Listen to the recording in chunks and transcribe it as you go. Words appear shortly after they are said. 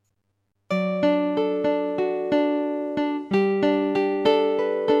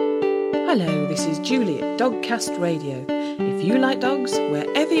This is Julie at Dogcast Radio. If you like dogs,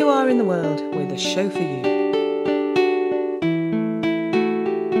 wherever you are in the world, we're the show for you.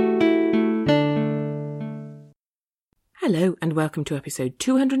 Hello and welcome to episode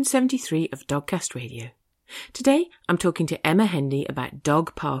 273 of Dogcast Radio. Today I'm talking to Emma Hendy about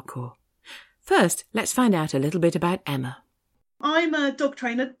dog parkour. First, let's find out a little bit about Emma. I'm a dog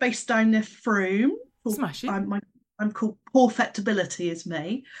trainer based down near Frome. Smashing. I'm called Perfectability is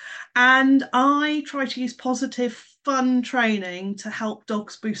me. And I try to use positive, fun training to help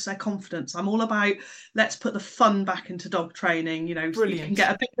dogs boost their confidence. I'm all about, let's put the fun back into dog training. You know, Brilliant. You can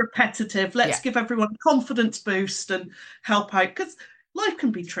get a bit repetitive. Let's give everyone a confidence boost and help out. Because life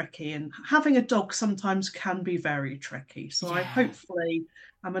can be tricky and having a dog sometimes can be very tricky. So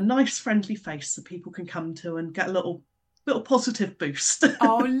I'm a nice, friendly face that people can come to and get a little positive boost.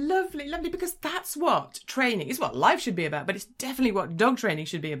 Oh, lovely, lovely, because that's what training is, what life should be about, but it's definitely what dog training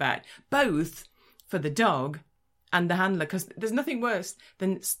should be about, both for the dog and the handler, because there's nothing worse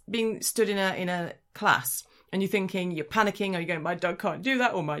than being stood in a class and you're thinking, you're panicking, or you're going, my dog can't do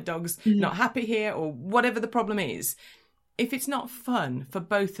that, or my dog's not happy here, or whatever the problem is. If it's not fun for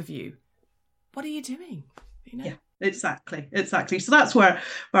both of you, what are you doing? You know? Yeah, exactly. So that's where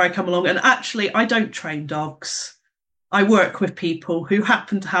I come along. And actually, I don't train dogs. I work with people who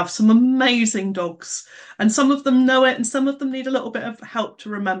happen to have some amazing dogs, and some of them know it and some of them need a little bit of help to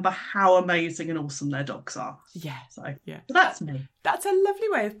remember how amazing and awesome their dogs are. Yeah. So that's me. That's a lovely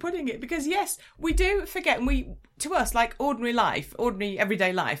way of putting it, because yes, we do forget, and to us, like ordinary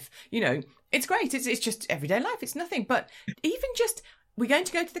everyday life, you know, it's great. It's just everyday life. It's nothing. But even just, we're going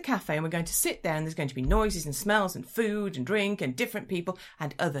to go to the cafe and we're going to sit there and there's going to be noises and smells and food and drink and different people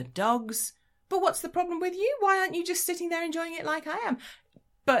and other dogs. But what's the problem with you? Why aren't you just sitting there enjoying it like I am?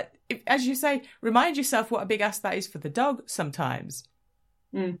 But as you say, remind yourself what a big ask that is for the dog sometimes.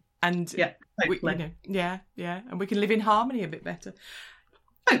 And yeah, hopefully. And we can live in harmony a bit better.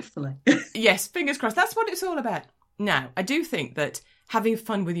 Hopefully. Yes, fingers crossed. That's what it's all about. Now, I do think that having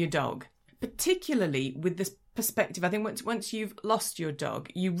fun with your dog, particularly with this perspective, I think once you've lost your dog,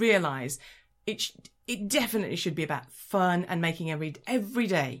 you realise it definitely should be about fun and making every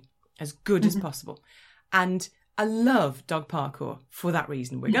day as good as possible. And I love dog parkour for that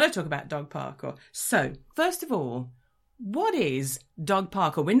reason. We're going to talk about dog parkour. So, first of all, what is dog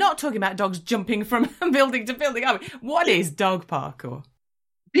parkour? We're not talking about dogs jumping from building to building, are we? What is dog parkour?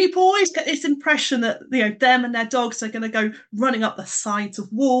 People always get this impression that, you know, them and their dogs are going to go running up the sides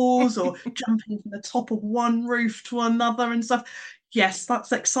of walls or jumping from the top of one roof to another and stuff. Yes,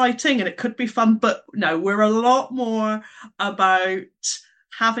 that's exciting and it could be fun, but no, we're a lot more about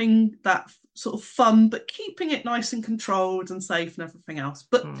having that sort of fun, but keeping it nice and controlled and safe and everything else.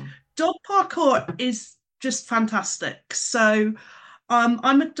 But dog parkour is just fantastic. So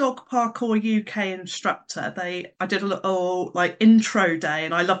I'm a dog parkour UK instructor. I did a little intro day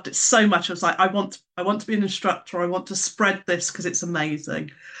and I loved it so much. I was like, I want to be an instructor. I want to spread this because it's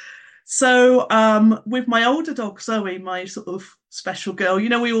amazing. So with my older dog, Zoe, my sort of special girl, you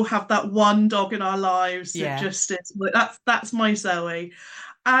know, we all have that one dog in our lives that just is, that's my Zoe.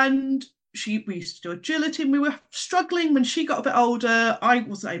 And we used to do agility and we were struggling when she got a bit older. I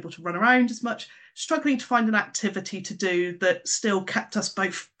wasn't able to run around as much, struggling to find an activity to do that still kept us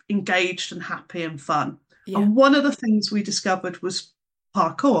both engaged and happy and fun. Yeah. And one of the things we discovered was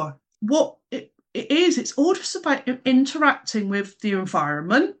parkour. What it is, it's all just about interacting with the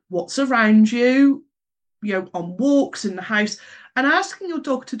environment, what's around you, you know, on walks in the house, and asking your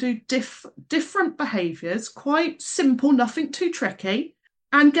dog to do different behaviours, quite simple, nothing too tricky,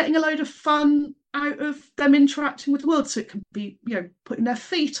 and getting a load of fun out of them interacting with the world. So it can be, you know, putting their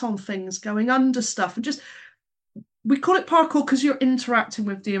feet on things, going under stuff, and just, we call it parkour because you're interacting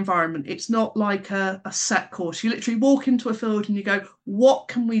with the environment. It's not like a set course. You literally walk into a field and you go, what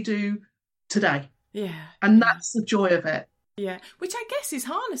can we do today? Yeah. And that's the joy of it. Yeah, which I guess is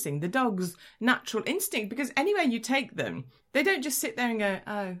harnessing the dog's natural instinct, because anywhere you take them, they don't just sit there and go,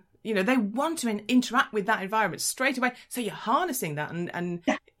 oh, you know, they want to interact with that environment straight away. So you're harnessing that and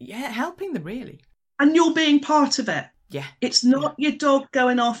helping them really. And you're being part of it. Yeah. It's not your dog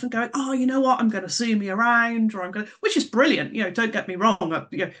going off and going, oh, you know what, I'm going to zoom you around, or which is brilliant. You know, don't get me wrong.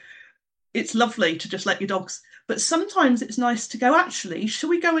 You know, it's lovely to just let your dogs. But sometimes it's nice to go, actually,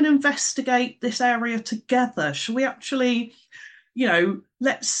 shall we go and investigate this area together? Shall we actually, you know,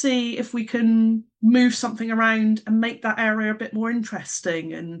 let's see if we can move something around and make that area a bit more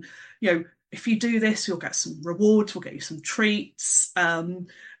interesting. And, you know, if you do this, you'll get some rewards, we'll get you some treats. A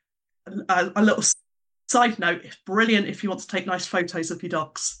little side note, it's brilliant if you want to take nice photos of your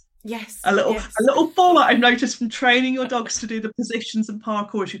dogs. Yes, A yes. little fallout I've noticed from training your dogs to do the positions and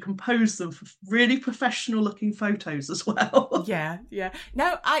parkour is you can pose them for really professional looking photos as well. Yeah, yeah.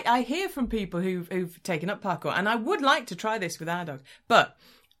 No, I hear from people who've taken up parkour, and I would like to try this with our dog, but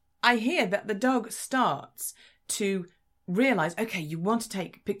I hear that the dog starts to realise, okay, you want to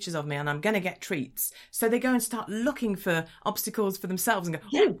take pictures of me and I'm going to get treats. So they go and start looking for obstacles for themselves and go,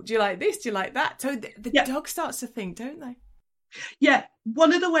 Yeah. oh, do you like this? Do you like that? So the dog starts to think, don't they? Yeah,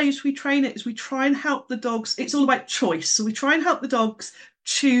 one of the ways we train it is we try and help the dogs. It's all about choice. So we try and help the dogs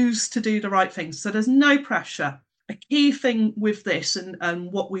choose to do the right things. So there's no pressure. A key thing with this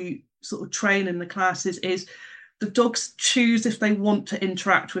and what we sort of train in the classes is the dogs choose if they want to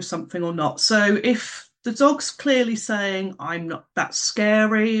interact with something or not. So if the dog's clearly saying, I'm not, that's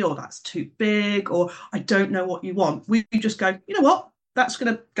scary, or that's too big, or I don't know what you want, we just go, you know what? That's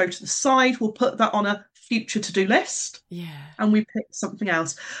going to go to the side. We'll put that on a future to-do list. Yeah. And we pick something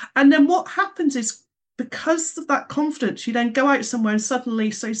else. And then what happens is, because of that confidence, you then go out somewhere and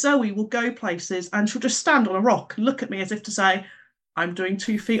suddenly, so Zoe will go places and she'll just stand on a rock and look at me as if to say, I'm doing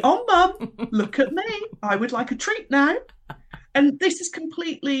 2 feet on, Mum. Look at me. I would like a treat now. And this is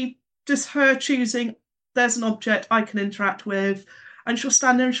completely just her choosing, there's an object I can interact with. And she'll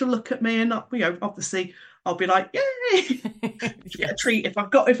stand there and she'll look at me, and obviously I'll be like, yay, Yes. get a treat if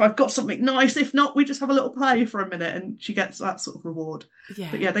I've got something nice. If not, we just have a little play for a minute, and she gets that sort of reward. Yeah.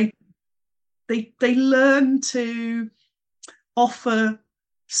 But yeah, they learn to offer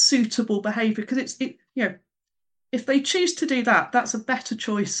suitable behaviour, because if they choose to do that, that's a better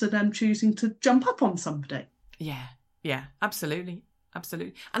choice than them choosing to jump up on somebody. Yeah, yeah, absolutely,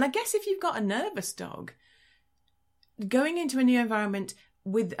 absolutely. And I guess if you've got a nervous dog, going into a new environment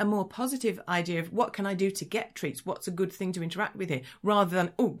with a more positive idea of what can I do to get treats, what's a good thing to interact with here, rather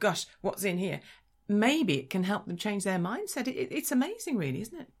than, oh gosh, what's in here, maybe it can help them change their mindset. It's amazing, really,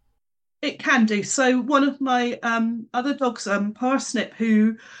 isn't it? It can do. So one of my other dogs, Parsnip,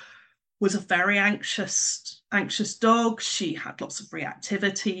 who was a very anxious dog. She had lots of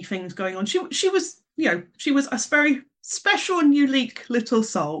reactivity things going on. She was a very special and unique little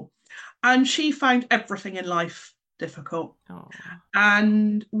soul, and she found everything in life difficult. Oh.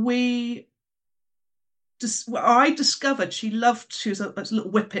 And I discovered she was a little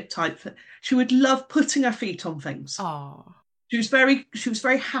whippet type. She would love putting her feet on things. Oh. She was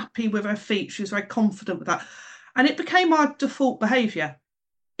very happy with her feet. She was very confident with that. And it became our default behaviour.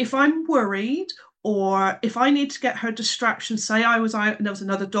 If I'm worried, or if I need to get her distraction, say I was out and there was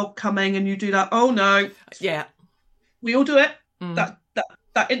another dog coming and you do that, oh no. Yeah. We all do it.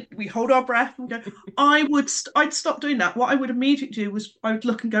 We hold our breath and go. I'd stop doing that. What I would immediately do was I would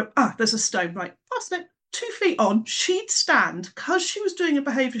look and go, there's a stone, right? Parsnip, 2 feet on. She'd stand, because she was doing a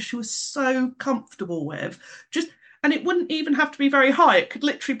behaviour she was so comfortable with. And it wouldn't even have to be very high. It could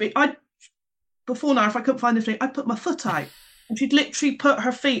literally be, before now, if I couldn't find anything, I'd put my foot out. And she'd literally put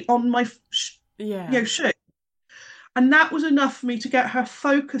her feet on my shoe. And that was enough for me to get her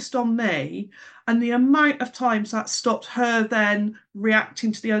focused on me. And the amount of times that stopped her then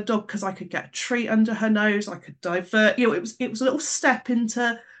reacting to the other dog, because I could get a treat under her nose, I could divert. It was a little step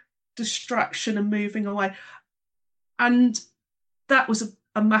into distraction and moving away. And that was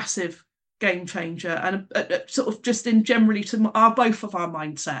a massive game changer, and a sort of just in generally to both of our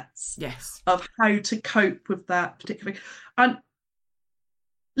mindsets. Yes. Of how to cope with that particular thing. And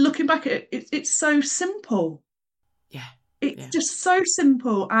looking back at it, it's so simple. Yeah. It's just so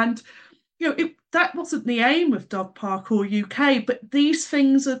simple. And that wasn't the aim of Dog Parkour UK, but these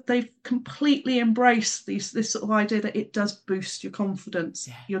things they've completely embraced this sort of idea that it does boost your confidence,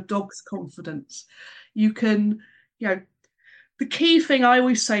 your dog's confidence. You can, the key thing I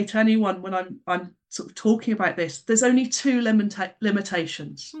always say to anyone when I'm sort of talking about this, there's only 2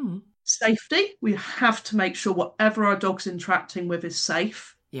 limitations. Safety. We have to make sure whatever our dog's interacting with is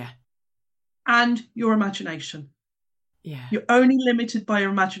safe. Yeah. And your imagination. Yeah. You're only limited by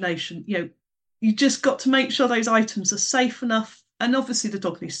your imagination. You just got to make sure those items are safe enough. And obviously the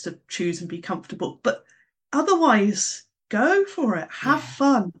dog needs to choose and be comfortable. But otherwise, go for it. Have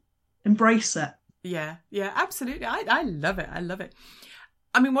fun. Embrace it. Yeah, absolutely. I love it. I love it.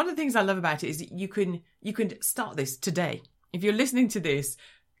 I mean, one of the things I love about it is that you can start this today. If you're listening to this,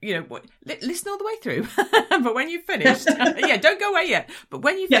 listen all the way through. But when you've finished, don't go away yet. But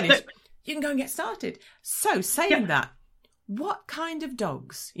when you've finished, you can go and get started. So saying that, what kind of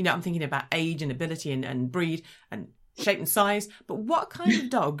dogs, I'm thinking about age and ability and breed and shape and size, but what kind of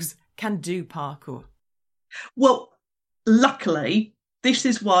dogs can do parkour? Well, luckily, this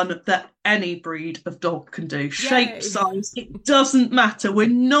is one that any breed of dog can do. Shape, size, it doesn't matter. We're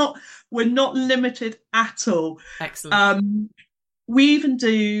not limited at all. Excellent. We even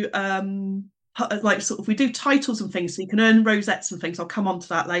do like sort of we do titles and things, so you can earn rosettes and things. I'll come on to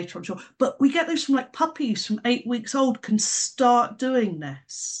that later, I'm sure. But we get those from like puppies from 8 weeks old can start doing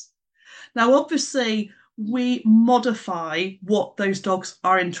this. Now, obviously, we modify what those dogs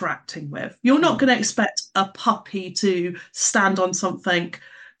are interacting with. You're not Mm. going to expect a puppy to stand on something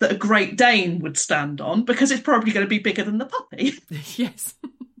that a Great Dane would stand on because it's probably going to be bigger than the puppy. Yes.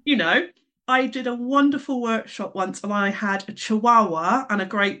 You know, I did a wonderful workshop once and I had a Chihuahua and a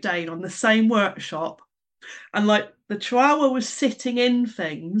Great Dane on the same workshop. And like the Chihuahua was sitting in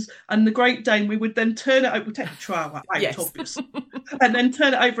things, and the Great Dane, we would then turn it over, we'd take the Chihuahua out, Yes. obviously, and then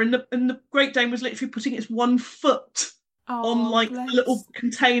turn it over. And the Great Dane was literally putting its one foot on Oh, like a little bless.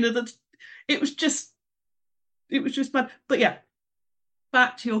 container that it was just, it was just bad. But yeah,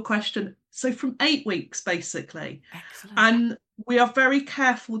 back to your question. So from 8 weeks, basically. Excellent. And we are very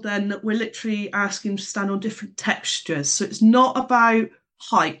careful then that we're literally asking them to stand on different textures. So it's not about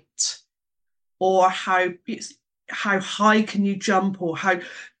height or how high can you jump or how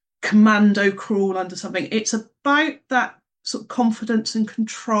commando crawl under something. It's about that sort of confidence and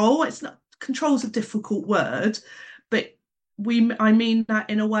control. It's not control's a difficult word, but I mean that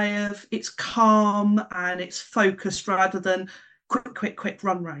in a way of it's calm and it's focused rather than quick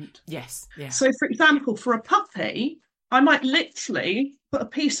run round. Yes. Yeah. So, for example, for a puppy, I might literally put a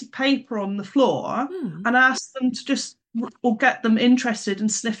piece of paper on the floor Hmm. and ask them to just or get them interested in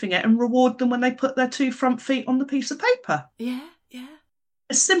sniffing it and reward them when they put their two front feet on the piece of paper. Yeah. Yeah.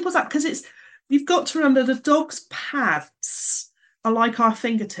 As simple as that, because it's you've got to remember the dog's pads are like our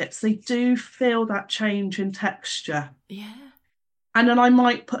fingertips. They do feel that change in texture. Yeah. And then I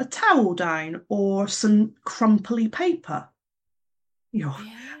might put a towel down or some crumply paper. You know,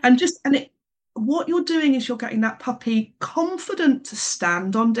 Yeah. and what you're doing is you're getting that puppy confident to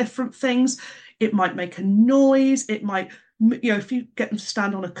stand on different things. It might make a noise. It might, if you get them to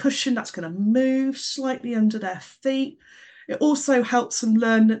stand on a cushion, that's going to move slightly under their feet. It also helps them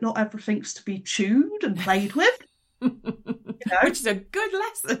learn that not everything's to be chewed and played with. Which is a good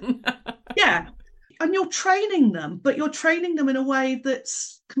lesson. Yeah. And you're training them, but you're training them in a way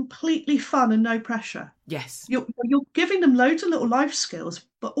that's completely fun and no pressure. Yes. You're giving them loads of little life skills,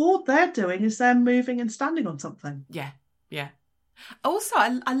 but all they're doing is they're moving and standing on something. Yeah. Yeah. Also,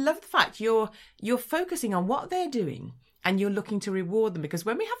 I love the fact you're focusing on what they're doing and you're looking to reward them, because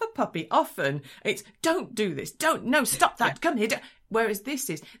when we have a puppy, often it's don't do this, no, stop that, come here. Whereas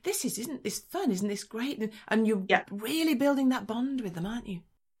isn't this fun? Isn't this great? And you're really building that bond with them, aren't you?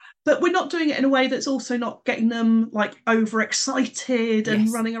 But we're not doing it in a way that's also not getting them like overexcited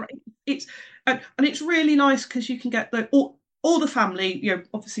and running around. And it's really nice because you can get all the family,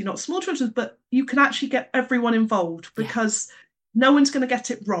 obviously not small children, but you can actually get everyone involved because no one's going to get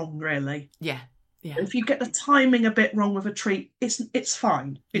it wrong, really. Yeah. Yeah. If you get the timing a bit wrong with a treat, it's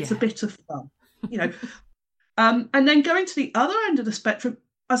fine. It's a bit of fun, And then going to the other end of the spectrum,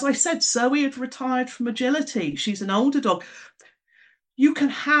 as I said, Zoe had retired from agility. She's an older dog. You can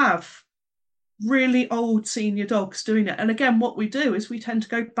have really old senior dogs doing it. And again, what we do is we tend to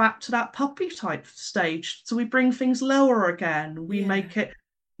go back to that puppy type stage. So we bring things lower again. We make it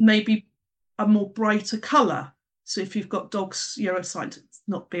maybe a more brighter colour. So if you've got dogs, assigned to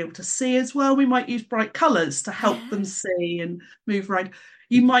not be able to see as well, we might use bright colours to help them see and move around.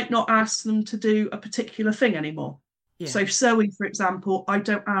 You might not ask them to do a particular thing anymore. Yeah. So Zoe, for example, I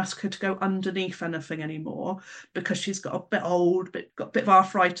don't ask her to go underneath anything anymore because she's got a bit old, got a bit of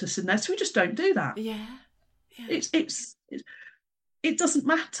arthritis in there. So we just don't do that. Yeah. It doesn't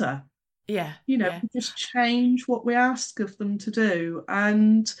matter. Yeah. We just change what we ask of them to do.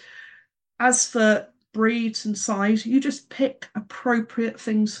 And as for breeds and size, you just pick appropriate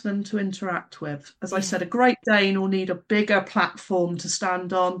things for them to interact with. As I said, a Great Dane will need a bigger platform to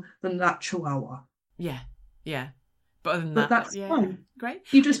stand on than that Chihuahua. Yeah. Yeah. But other than that, that's fine. Great.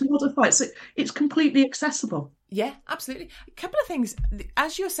 You just modify it. So it's completely accessible. Yeah, absolutely. A couple of things.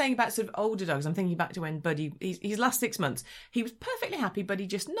 As you're saying about sort of older dogs, I'm thinking back to when Buddy, his last 6 months, he was perfectly happy. Buddy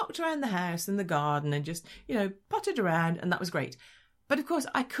just knocked around the house and the garden and just, potted around, and that was great. But of course,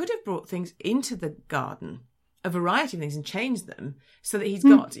 I could have brought things into the garden, a variety of things, and changed them so that he's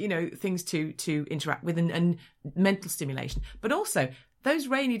got, things to interact with and mental stimulation. But also, those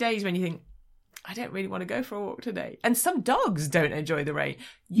rainy days when you think, I don't really want to go for a walk today. And some dogs don't enjoy the rain.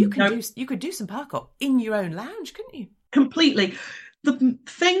 You could do some parkour in your own lounge, couldn't you? Completely. The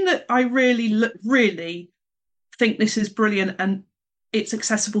thing that I really think this is brilliant and it's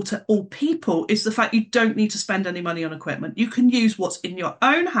accessible to all people is the fact you don't need to spend any money on equipment. You can use what's in your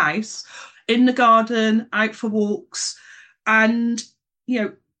own house, in the garden, out for walks. And,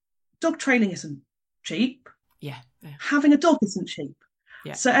 dog training isn't cheap. Yeah. Yeah. Having a dog isn't cheap.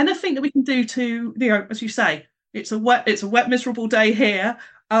 Yeah. So anything that we can do to, as you say, it's a wet, miserable day here.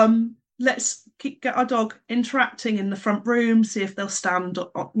 Let's get our dog interacting in the front room, see if they'll stand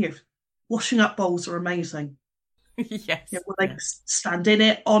on, washing up bowls are amazing. Yes. Will they Yeah. stand in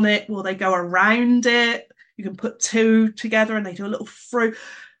it, on it? Will they go around it? You can put two together and they do a little throw.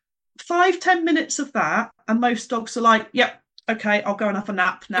 5-10 minutes of that, and most dogs are like, yep, okay, I'll go and have a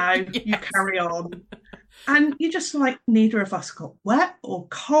nap now. You Yes. carry on. And you're just like, neither of us got wet or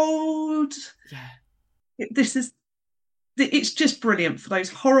cold. Yeah. This is it's just brilliant for those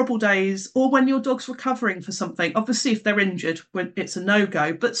horrible days, or when your dog's recovering for something. Obviously, if they're injured, when it's a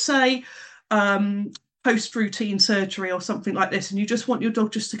no-go, but say post-routine surgery or something like this, and you just want your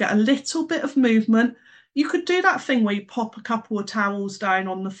dog just to get a little bit of movement, you could do that thing where you pop a couple of towels down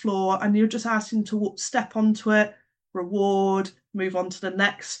on the floor and you're just asking to step onto it, reward, move on to the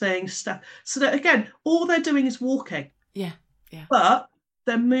next thing, step. So that, again, all they're doing is walking. Yeah. Yeah. But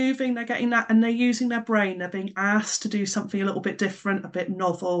they're moving, they're getting that, and they're using their brain. They're being asked to do something a little bit different, a bit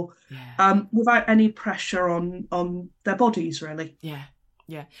novel, Yeah. without any pressure on their bodies, really. Yeah.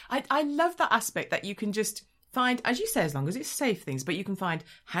 Yeah. I love that aspect that you can just find, as you say, as long as it's safe things, but you can find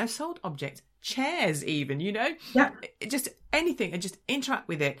household objects, chairs even, Yeah. just anything, and just interact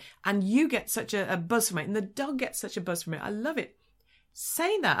with it. And you get such a buzz from it, and the dog gets such a buzz from it. I love it.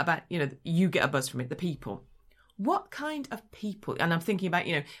 Saying that about, you get a buzz from it, the people. What kind of people, and I'm thinking about,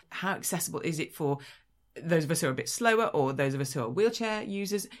 how accessible is it for those of us who are a bit slower, or those of us who are wheelchair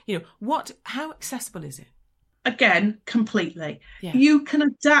users? How accessible is it? Again, completely. Yeah. You can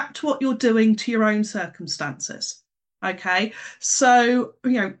adapt what you're doing to your own circumstances. Okay. So,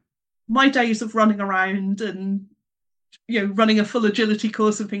 my days of running around and, running a full agility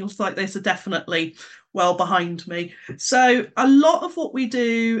course and things like this are definitely well behind me. So a lot of what we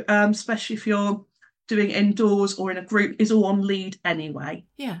do, especially if you're doing indoors or in a group, is all on lead anyway.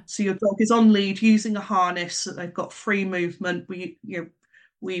 Yeah. So your dog is on lead using a harness, so they've got free movement. We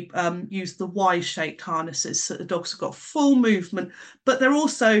use the Y-shaped harnesses, so the dogs have got full movement, but they're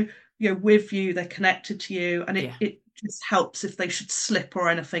also, with you, they're connected to you, and it just helps if they should slip or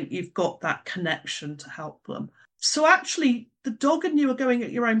anything. You've got that connection to help them. So actually, the dog and you are going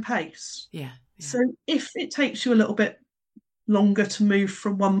at your own pace. Yeah. So if it takes you a little bit longer to move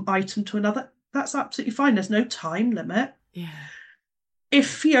from one item to another, that's absolutely fine. There's no time limit. Yeah.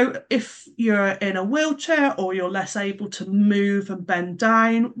 If you're in a wheelchair or you're less able to move and bend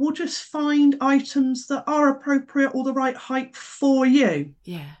down, we'll just find items that are appropriate or the right height for you.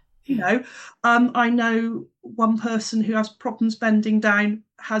 Yeah. I know one person who has problems bending down,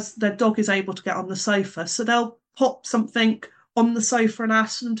 their dog is able to get on the sofa, so they'll pop something on the sofa and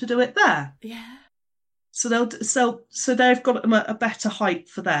ask them to do it there. Yeah. So they've got a better height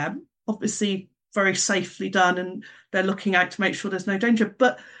for them, obviously very safely done, and they're looking out to make sure there's no danger,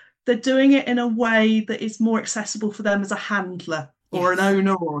 but they're doing it in a way that is more accessible for them as a handler or an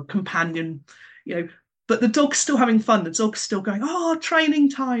owner or a companion, but the dog's still having fun. The dog's still going, oh, training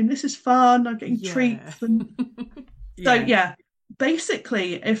time, this is fun, I'm getting treats. And so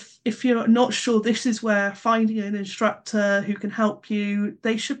basically, if you're not sure, this is where finding an instructor who can help you,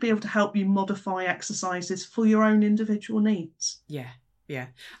 they should be able to help you modify exercises for your own individual needs. Yeah. Yeah.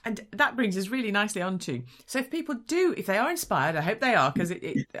 And that brings us really nicely on to, so if people if they are inspired, I hope they are, because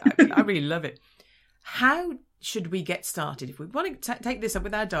I really love it. How should we get started? If we want to take this up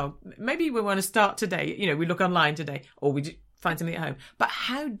with our dog, maybe we want to start today, we look online today, or we find something at home, but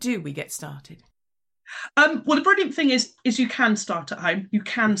how do we get started? Well, the brilliant thing is you can start at home. You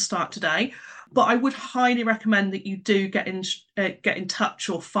can start today, but I would highly recommend that you do get in touch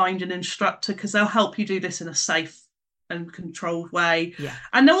or find an instructor, because they'll help you do this in a safe and controlled way. Yeah.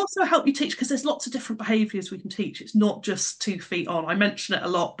 And they'll also help you teach, because there's lots of different behaviours we can teach. It's not just 2 feet on. I mention it a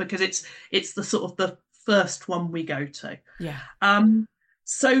lot because it's the sort of the first one we go to. Yeah.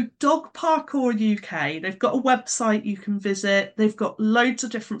 So Dog Parkour UK, they've got a website you can visit. They've got loads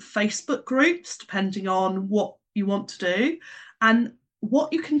of different Facebook groups, depending on what you want to do. And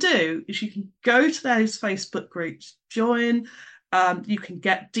what you can do is you can go to those Facebook groups, join, you can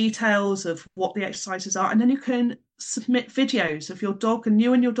get details of what the exercises are, and then you can submit videos of your dog and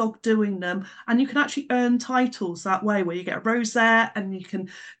your dog doing them, and you can actually earn titles that way, where you get a rosette and you can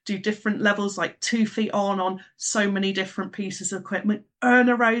do different levels, like 2 feet on so many different pieces of equipment, earn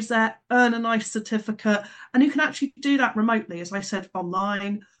a rosette, earn a nice certificate, and you can actually do that remotely, as I said,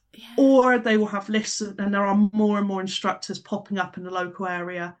 online. Yeah. Or they will have lists, and there are more and more instructors popping up in the local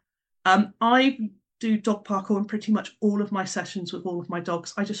area. I do dog parkour in pretty much all of my sessions with all of my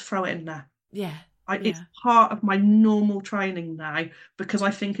dogs. I just throw it in there. Yeah. It's part of my normal training now, because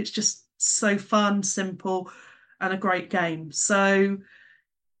I think it's just so fun, simple. and a great game. So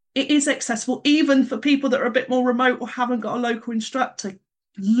it is accessible, even for people that are a bit more remote or haven't got a local instructor.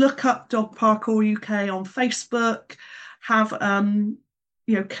 Look up Dog Parkour UK on Facebook, have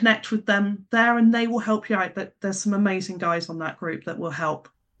connect with them there, and they will help you out. That there's some amazing guys on that group that will help.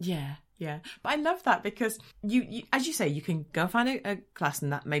 Yeah. Yeah, but I love that because you as you say, you can go find a class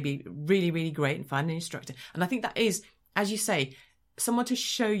and that may be really, really great and find an instructor. And I think that is, as you say, someone to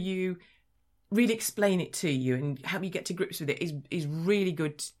show you, really explain it to you and help you get to grips with it is really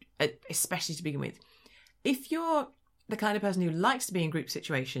good, especially to begin with. If you're the kind of person who likes to be in group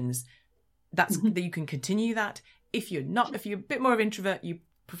situations, that's that you can continue that. If you're not, if you're a bit more of an introvert, you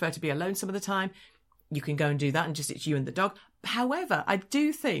prefer to be alone some of the time, you can go and do that and just it's you and the dog. However, I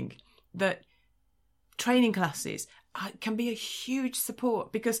do think that training classes can be a huge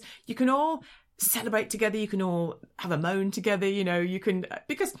support because you can all celebrate together, you can all have a moan together, you can,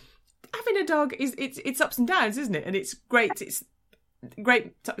 because having a dog it's ups and downs, isn't it? And it's great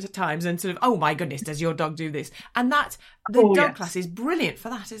times and sort of, oh my goodness, does your dog do this? And that the dog class is brilliant for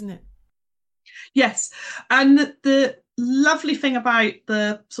that, isn't it? Yes, and the lovely thing about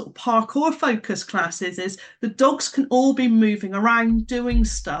the sort of parkour focus classes is the dogs can all be moving around doing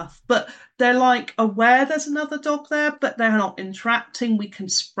stuff, but they're like aware there's another dog there, but they're not interacting. We can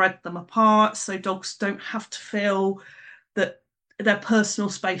spread them apart so dogs don't have to feel that their personal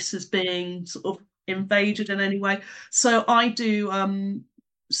space is being sort of invaded in any way. So I do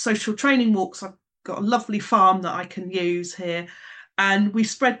social training walks. I've got a lovely farm that I can use here. And we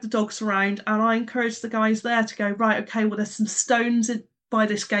spread the dogs around, and I encourage the guys there to go, right, okay, well, there's some stones by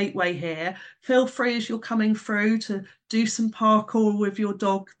this gateway here. Feel free as you're coming through to do some parkour with your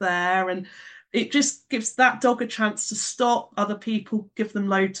dog there. And it just gives that dog a chance to stop. Other people give them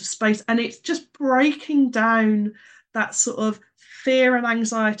loads of space. And it's just breaking down that sort of fear and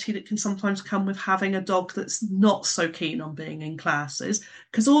anxiety that can sometimes come with having a dog that's not so keen on being in classes.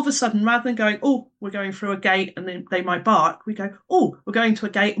 Because all of a sudden, rather than going, oh, we're going through a gate and then they might bark, we go, oh, we're going to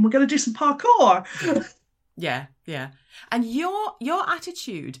a gate and we're going to do some parkour. Yeah. And your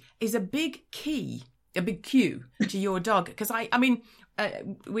attitude is a big cue to your dog. Because I mean,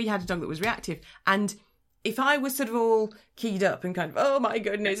 we had a dog that was reactive, and if I was sort of all keyed up and kind of, oh my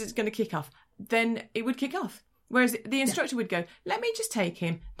goodness, it's going to kick off, then it would kick off. Whereas the instructor would go, let me just take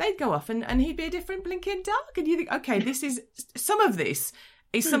him. They'd go off and he'd be a different blinking dog. And you think, okay, some of this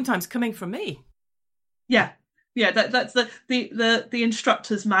is sometimes coming from me. Yeah. Yeah, that's the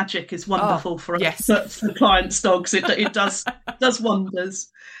instructor's magic is wonderful for clients' dogs. It does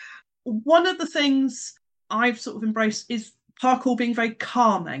wonders. One of the things I've sort of embraced is parkour being very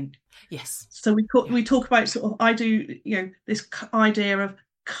calming. Yes. So we talk about sort of, I do, this idea of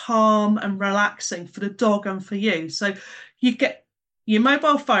calm and relaxing for the dog and for you. So you get your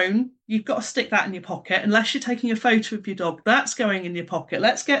mobile phone, you've got to stick that in your pocket unless you're taking a photo of your dog. That's going in your pocket.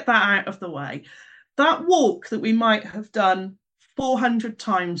 Let's get that out of the way. That walk that we might have done 400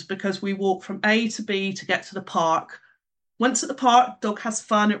 times because we walk from A to B to get to the park. Once at the park, dog has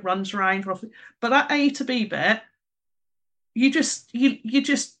fun, it runs around roughly. But that A to B bit, you're just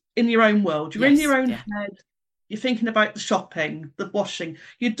in your own world. You're in your own head. You're thinking about the shopping, the washing.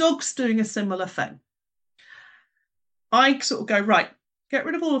 Your dog's doing a similar thing. I sort of go, right, get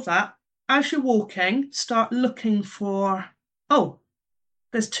rid of all of that. As you're walking, start looking for, oh,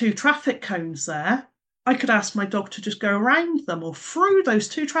 there's 2 traffic cones there. I could ask my dog to just go around them or through those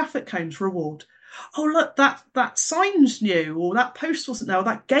 2 traffic cones, reward. Oh, look, that sign's new, or that post wasn't there, or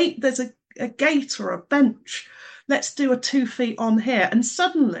that gate, there's a gate or a bench. Let's do a 2 feet on here. And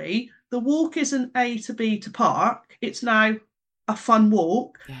suddenly the walk isn't A to B to park. It's now a fun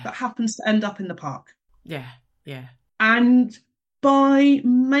walk that happens to end up in the park. Yeah. And by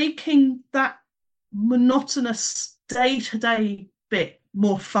making that monotonous day-to-day bit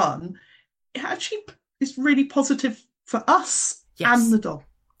more fun, it actually is really positive for us and the dog.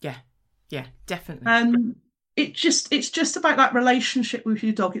 Yeah, definitely. And it's just about that relationship with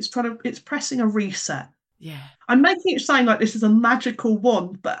your dog. It's pressing a reset. Yeah. I'm making it sound like this is a magical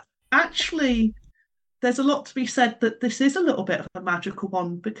wand, but actually there's a lot to be said that this is a little bit of a magical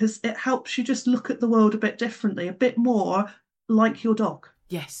wand because it helps you just look at the world a bit differently, a bit more like your dog.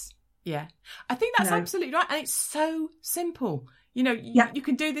 Yes. Yeah. I think that's absolutely right. And it's so simple. You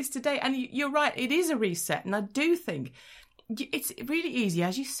can do this today. And you're right. It is a reset. And I do think it's really easy,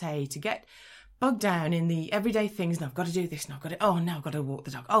 as you say, to get bogged down in the everyday things. And I've got to do this. And I've got to walk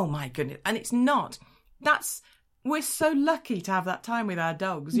the dog. Oh my goodness. And it's not. We're so lucky to have that time with our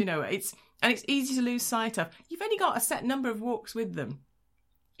dogs. It's easy to lose sight of. You've only got a set number of walks with them.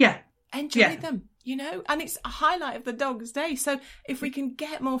 Yeah. Enjoy them, and it's a highlight of the dog's day. So if we can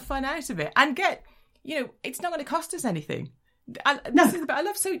get more fun out of it and get it's not going to cost us anything. I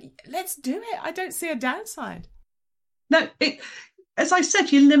love, so let's do it. I don't see a downside. No, as I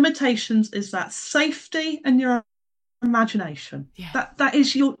said, your limitations is that safety and your imagination. Yeah.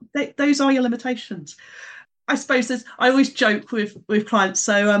 Those are your limitations. I suppose I always joke with clients.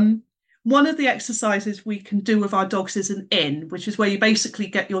 So one of the exercises we can do with our dogs is an in, which is where you basically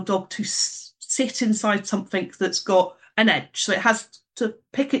get your dog to sit inside something that's got an edge. So it has to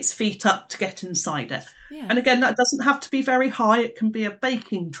pick its feet up to get inside it. Yeah. And again, that doesn't have to be very high. It can be a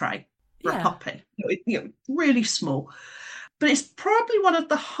baking tray for a puppy, really small. But it's probably one of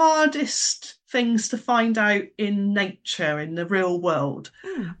the hardest things to find out in nature, in the real world.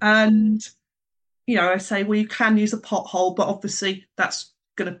 And, I say, well, you can use a pothole, but obviously that's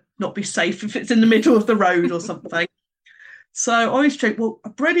going to not be safe if it's in the middle of the road or something. So I always joke, well, a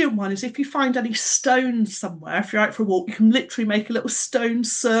brilliant one is if you find any stones somewhere, if you're out for a walk, you can literally make a little stone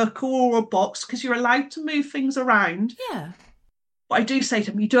circle or a box because you're allowed to move things around. Yeah. But I do say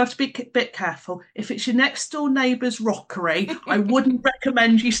to them, you do have to be a bit careful. If it's your next door neighbour's rockery, I wouldn't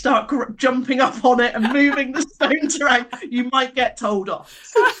recommend you start jumping up on it and moving the stones around. You might get told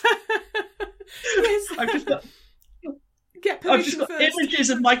off. Yes. I've just got first. images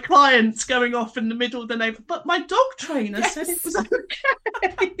of my clients going off in the middle of the neighbour. But my dog trainer said it was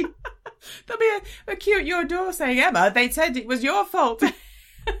okay. There'll be a cue at your door saying, Emma, they said it was your fault.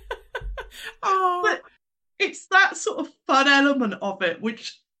 Oh. But it's that sort of fun element of it,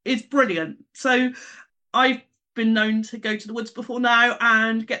 which is brilliant. So I've been known to go to the woods before now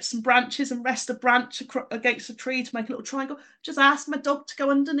and get some branches and rest a branch against a tree to make a little triangle. Just ask my dog to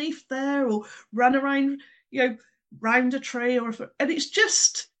go underneath there or run around, round a tree, and it's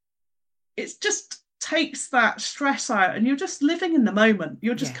just takes that stress out, and you're just living in the moment.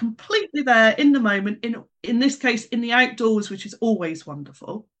 You're just completely there in the moment. In this case, in the outdoors, which is always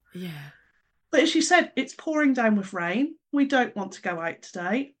wonderful. Yeah. But as you said, it's pouring down with rain. We don't want to go out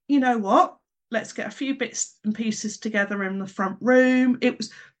today. You know what? Let's get a few bits and pieces together in the front room. It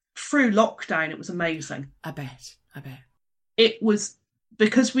was through lockdown. It was amazing. I bet. It was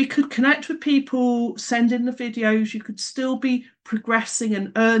because we could connect with people, send in the videos. You could still be progressing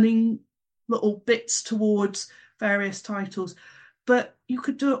and earning little bits towards various titles, but you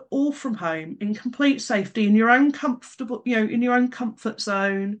could do it all from home in complete safety, in your own comfortable, in your own comfort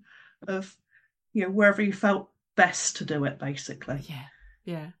zone of, wherever you felt best to do it, basically.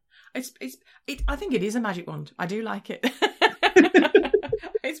 Yeah. I think it is a magic wand. I do like it.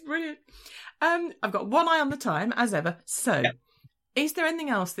 It's brilliant. I've got one eye on the time, as ever. So, is there anything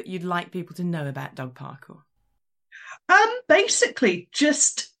else that you'd like people to know about dog parkour? Basically,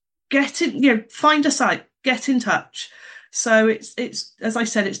 just find a site, get in touch. So it's as I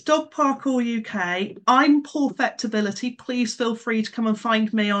said, it's Dog Parkour UK. I'm Perfectability. Please feel free to come and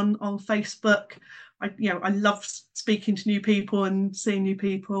find me on Facebook. I love speaking to new people and seeing new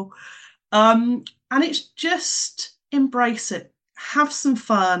people. And it's just embrace it, have some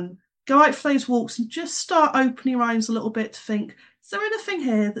fun, go out for those walks and just start opening your eyes a little bit to think, is there anything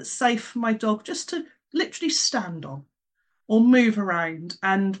here that's safe for my dog just to literally stand on or move around,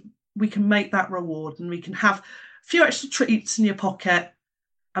 and we can make that reward and we can have a few extra treats in your pocket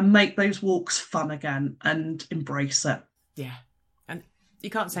and make those walks fun again and embrace it. Yeah. And you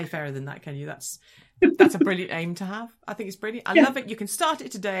can't say fairer than that, can you? That's a brilliant aim to have. I think it's brilliant. I love it. You can start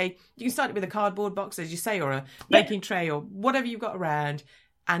it today. You can start it with a cardboard box, as you say, or a baking tray or whatever you've got around,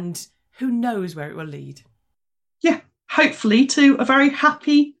 and who knows where it will lead. Yeah. Hopefully to a very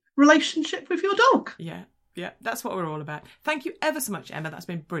happy relationship with your dog. Yeah. Yeah, that's what we're all about. Thank you ever so much, Emma. That's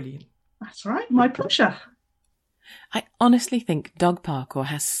been brilliant. That's right. My pleasure. I honestly think dog parkour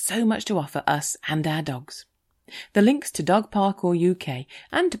has so much to offer us and our dogs. The links to Dog Parkour UK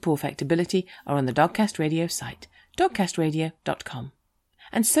and to Perfectability are on the Dogcast Radio site, dogcastradio.com.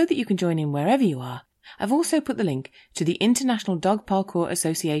 And so that you can join in wherever you are, I've also put the link to the International Dog Parkour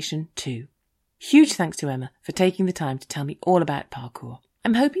Association too. Huge thanks to Emma for taking the time to tell me all about parkour.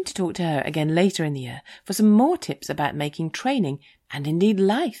 I'm hoping to talk to her again later in the year for some more tips about making training, and indeed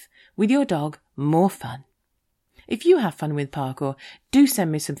life, with your dog more fun. If you have fun with parkour, do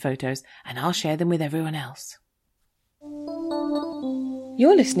send me some photos and I'll share them with everyone else.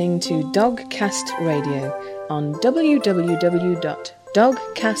 You're listening to Dogcast Radio on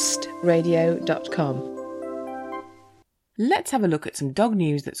www.dogcastradio.com. Let's have a look at some dog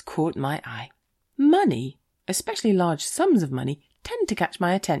news that's caught my eye. Money, especially large sums of money, tend to catch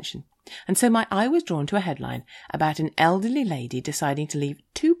my attention, and so my eye was drawn to a headline about an elderly lady deciding to leave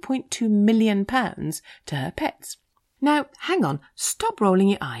 £2.2 million to her pets. Now, hang on, stop rolling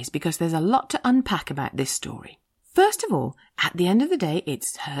your eyes because there's a lot to unpack about this story. First of all, at the end of the day,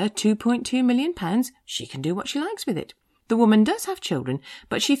 it's her £2.2 million. She can do what she likes with it. The woman does have children,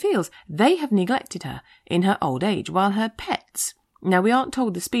 but she feels they have neglected her in her old age, while her pets... Now, we aren't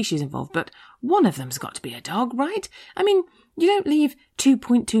told the species involved, but one of them's got to be a dog, right? I mean, you don't leave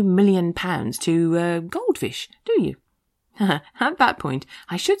 £2.2 million to goldfish, do you? At that point,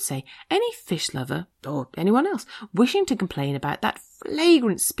 I should say, any fish lover, or anyone else, wishing to complain about that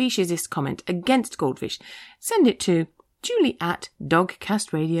flagrant speciesist comment against goldfish, send it to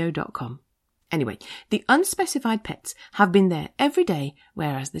julie@dogcastradio.com. Anyway, the unspecified pets have been there every day,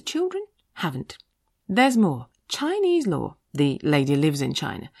 whereas the children haven't. There's more. Chinese law, the lady lives in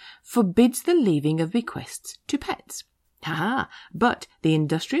China, forbids the leaving of bequests to pets. But the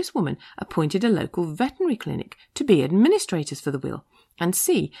industrious woman appointed a local veterinary clinic to be administrators for the will and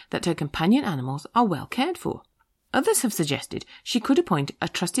see that her companion animals are well cared for. Others have suggested she could appoint a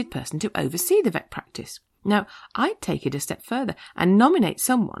trusted person to oversee the vet practice. Now, I'd take it a step further and nominate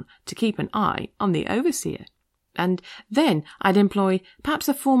someone to keep an eye on the overseer. And then I'd employ perhaps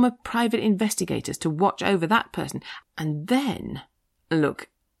a former private investigators to watch over that person. And then... Look,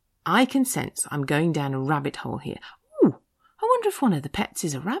 I can sense I'm going down a rabbit hole here. Ooh, I wonder if one of the pets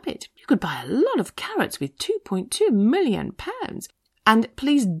is a rabbit. You could buy a lot of carrots with £2.2 million. And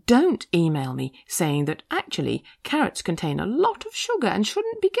please don't email me saying that actually carrots contain a lot of sugar and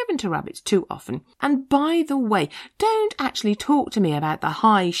shouldn't be given to rabbits too often. And by the way, don't actually talk to me about the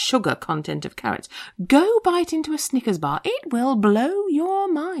high sugar content of carrots. Go bite into a Snickers bar. It will blow your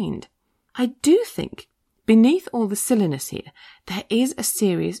mind. I do think beneath all the silliness here, there is a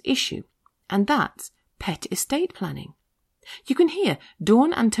serious issue, and that's pet estate planning. You can hear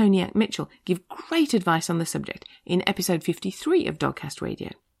Dawn Antoniak Mitchell give great advice on the subject in episode 53 of Dogcast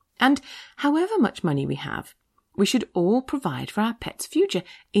Radio. And however much money we have, we should all provide for our pets' future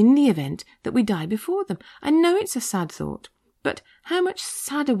in the event that we die before them. I know it's a sad thought, but how much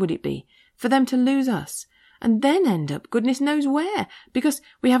sadder would it be for them to lose us and then end up goodness knows where because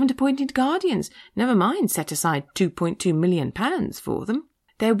we haven't appointed guardians, never mind set aside £2.2 million for them.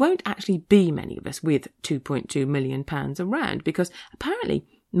 There won't actually be many of us with £2.2 million around because apparently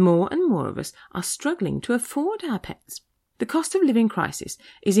more and more of us are struggling to afford our pets. The cost of living crisis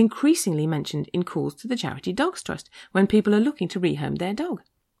is increasingly mentioned in calls to the charity Dogs Trust when people are looking to rehome their dog.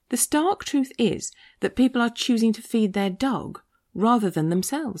 The stark truth is that people are choosing to feed their dog rather than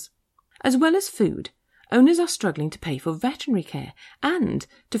themselves. As well as food, owners are struggling to pay for veterinary care and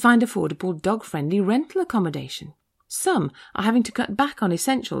to find affordable dog-friendly rental accommodation. Some are having to cut back on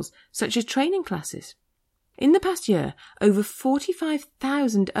essentials, such as training classes. In the past year, over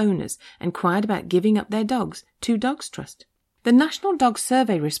 45,000 owners inquired about giving up their dogs to Dogs Trust. The National Dog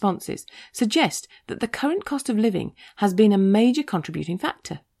Survey responses suggest that the current cost of living has been a major contributing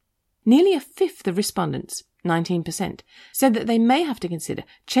factor. Nearly a fifth of respondents, 19%, said that they may have to consider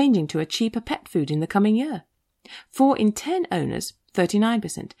changing to a cheaper pet food in the coming year. 4 in 10 owners,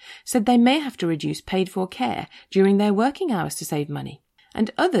 39%, said they may have to reduce paid-for care during their working hours to save money.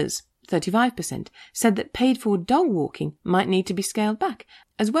 And others, 35%, said that paid-for dog walking might need to be scaled back,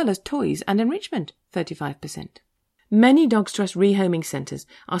 as well as toys and enrichment, 35%. Many Dogs Trust rehoming centres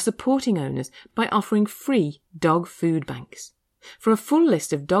are supporting owners by offering free dog food banks. For a full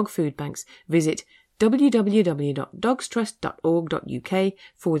list of dog food banks, visit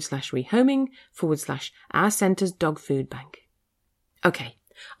www.dogstrust.org.uk/rehoming/our centre's dog food bank. Okay,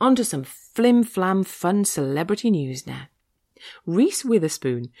 on to some flim-flam fun celebrity news now. Reese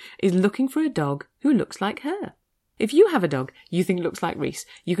Witherspoon is looking for a dog who looks like her. If you have a dog you think looks like Reese,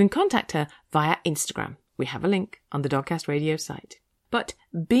 you can contact her via Instagram. We have a link on the Dogcast Radio site. But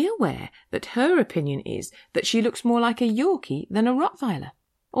be aware that her opinion is that she looks more like a Yorkie than a Rottweiler,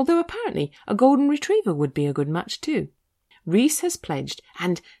 although apparently a Golden Retriever would be a good match too. Reese has pledged,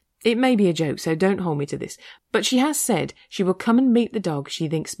 and it may be a joke, so don't hold me to this, but she has said she will come and meet the dog she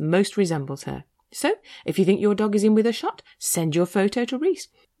thinks most resembles her. So, if you think your dog is in with a shot, send your photo to Reese.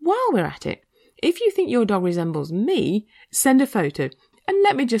 While we're at it, if you think your dog resembles me, send a photo. And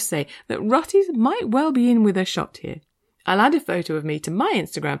let me just say that Rotties might well be in with a shot here. I'll add a photo of me to my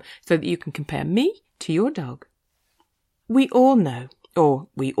Instagram so that you can compare me to your dog. We all know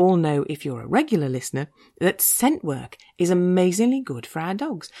if you're a regular listener, that scent work is amazingly good for our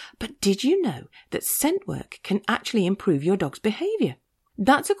dogs. But did you know that scent work can actually improve your dog's behaviour?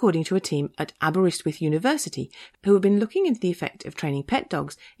 That's according to a team at Aberystwyth University who have been looking into the effect of training pet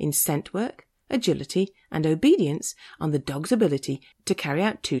dogs in scent work, agility and obedience on the dog's ability to carry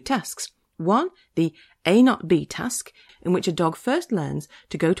out 2 tasks. One, the A not B task, in which a dog first learns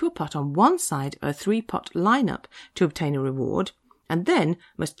to go to a pot on one side of a 3-pot lineup to obtain a reward, and then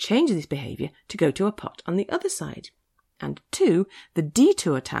must change this behaviour to go to a pot on the other side. And 2, the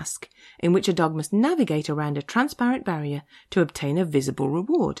detour task, in which a dog must navigate around a transparent barrier to obtain a visible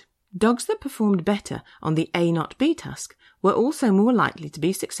reward. Dogs that performed better on the A not B task were also more likely to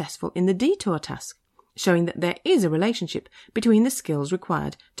be successful in the detour task, showing that there is a relationship between the skills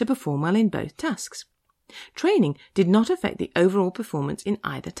required to perform well in both tasks. Training did not affect the overall performance in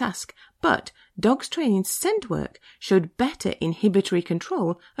either task, but dogs training scent work showed better inhibitory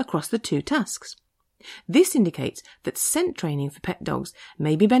control across the 2 tasks. This indicates that scent training for pet dogs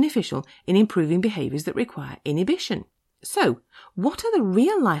may be beneficial in improving behaviours that require inhibition. So, what are the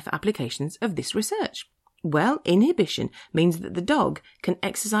real-life applications of this research? Well, inhibition means that the dog can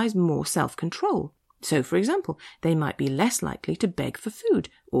exercise more self-control. So, for example, they might be less likely to beg for food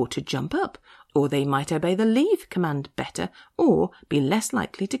or to jump up, or they might obey the leave command better or be less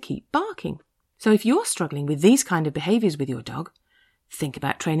likely to keep barking. So if you're struggling with these kind of behaviours with your dog, think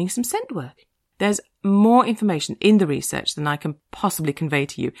about training some scent work. There's more information in the research than I can possibly convey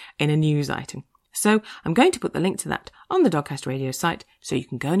to you in a news item. So I'm going to put the link to that on the Dogcast Radio site so you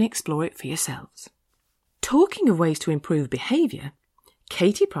can go and explore it for yourselves. Talking of ways to improve behaviour,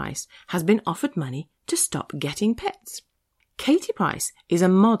 Katie Price has been offered money to stop getting pets. Katie Price is a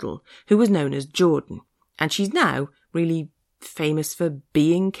model who was known as Jordan, and she's now really famous for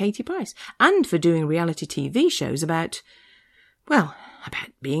being Katie Price and for doing reality TV shows about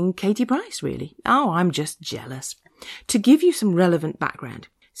being Katie Price, really. Oh, I'm just jealous. To give you some relevant background,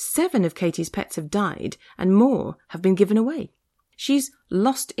 7 of Katie's pets have died and more have been given away. She's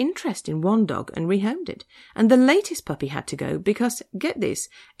lost interest in one dog and rehomed it, and the latest puppy had to go because, get this,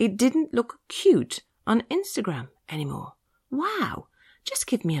 it didn't look cute on Instagram anymore. Wow, just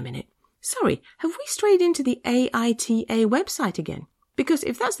give me a minute. Sorry, have we strayed into the AITA website again? Because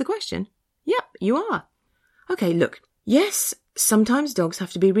if that's the question, yep, you are. Okay, look, yes, sometimes dogs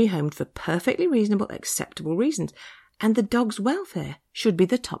have to be rehomed for perfectly reasonable, acceptable reasons, and the dog's welfare should be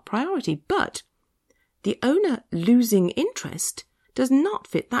the top priority, but the owner losing interest does not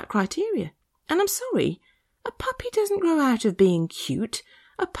fit that criteria. And I'm sorry, a puppy doesn't grow out of being cute.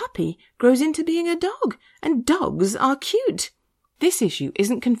 A puppy grows into being a dog, and dogs are cute. This issue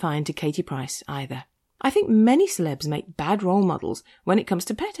isn't confined to Katie Price either. I think many celebs make bad role models when it comes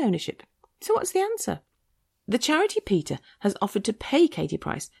to pet ownership. So what's the answer? The charity PETA has offered to pay Katie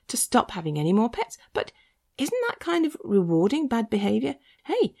Price to stop having any more pets, but isn't that kind of rewarding bad behaviour?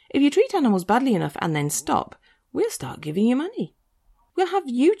 Hey, if you treat animals badly enough and then stop, we'll start giving you money. We'll have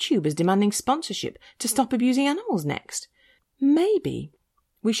YouTubers demanding sponsorship to stop abusing animals next. Maybe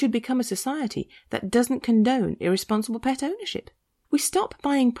we should become a society that doesn't condone irresponsible pet ownership. We stop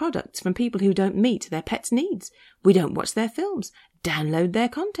buying products from people who don't meet their pets' needs. We don't watch their films, download their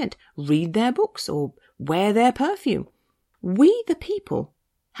content, read their books, or wear their perfume. We, the people,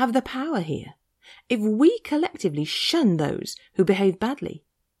 have the power here. If we collectively shun those who behave badly,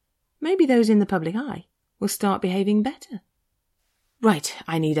 maybe those in the public eye will start behaving better. Right,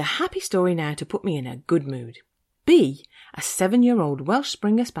 I need a happy story now to put me in a good mood. B, a 7-year-old Welsh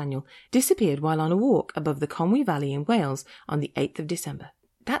Springer Spaniel, disappeared while on a walk above the Conwy Valley in Wales on the 8th of December.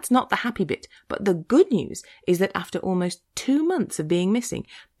 That's not the happy bit, but the good news is that after almost 2 months of being missing,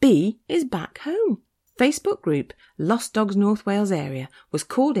 B is back home. Facebook group Lost Dogs North Wales Area was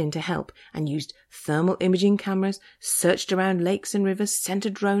called in to help and used thermal imaging cameras, searched around lakes and rivers, sent a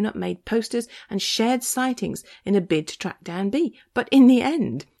drone up, made posters and shared sightings in a bid to track down B. But in the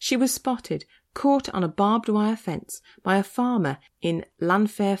end, she was spotted, caught on a barbed wire fence by a farmer in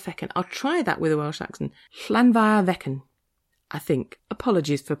Llanfairfechan. I'll try that with a Welsh accent. Llanfairfechan, I think.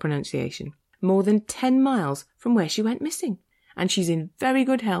 Apologies for pronunciation. More than 10 miles from where she went missing. And she's in very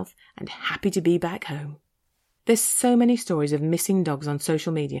good health and happy to be back home. There's so many stories of missing dogs on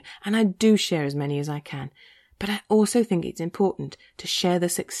social media, and I do share as many as I can. But I also think it's important to share the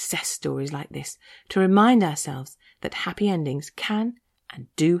success stories like this, to remind ourselves that happy endings can and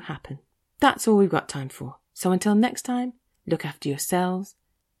do happen. That's all we've got time for. So until next time, look after yourselves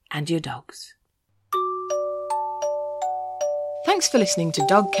and your dogs. Thanks for listening to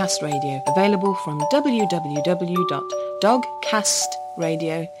Dogcast Radio, available from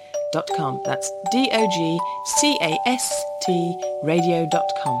www.dogcastradio.com. That's DOGCAST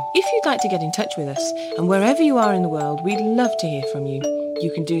radio.com. If you'd like to get in touch with us, and wherever you are in the world, we'd love to hear from you.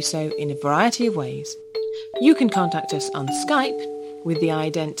 You can do so in a variety of ways. You can contact us on Skype with the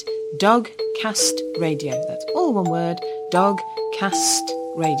ident Dogcast Radio. That's all one word, Dogcast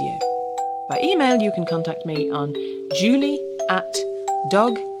Radio. By email, you can contact me on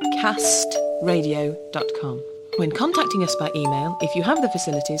julie@dogcastradio.com. When contacting us by email, if you have the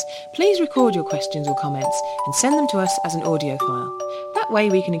facilities, please record your questions or comments and send them to us as an audio file. That way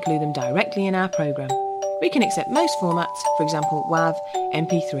we can include them directly in our programme. We can accept most formats, for example WAV,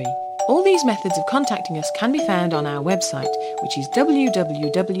 MP3. All these methods of contacting us can be found on our website, which is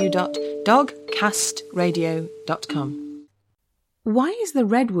www.dogcastradio.com. Why is the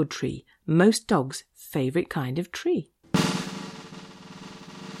redwood tree most dogs' favourite kind of tree?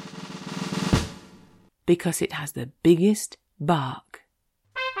 Because it has the biggest bark.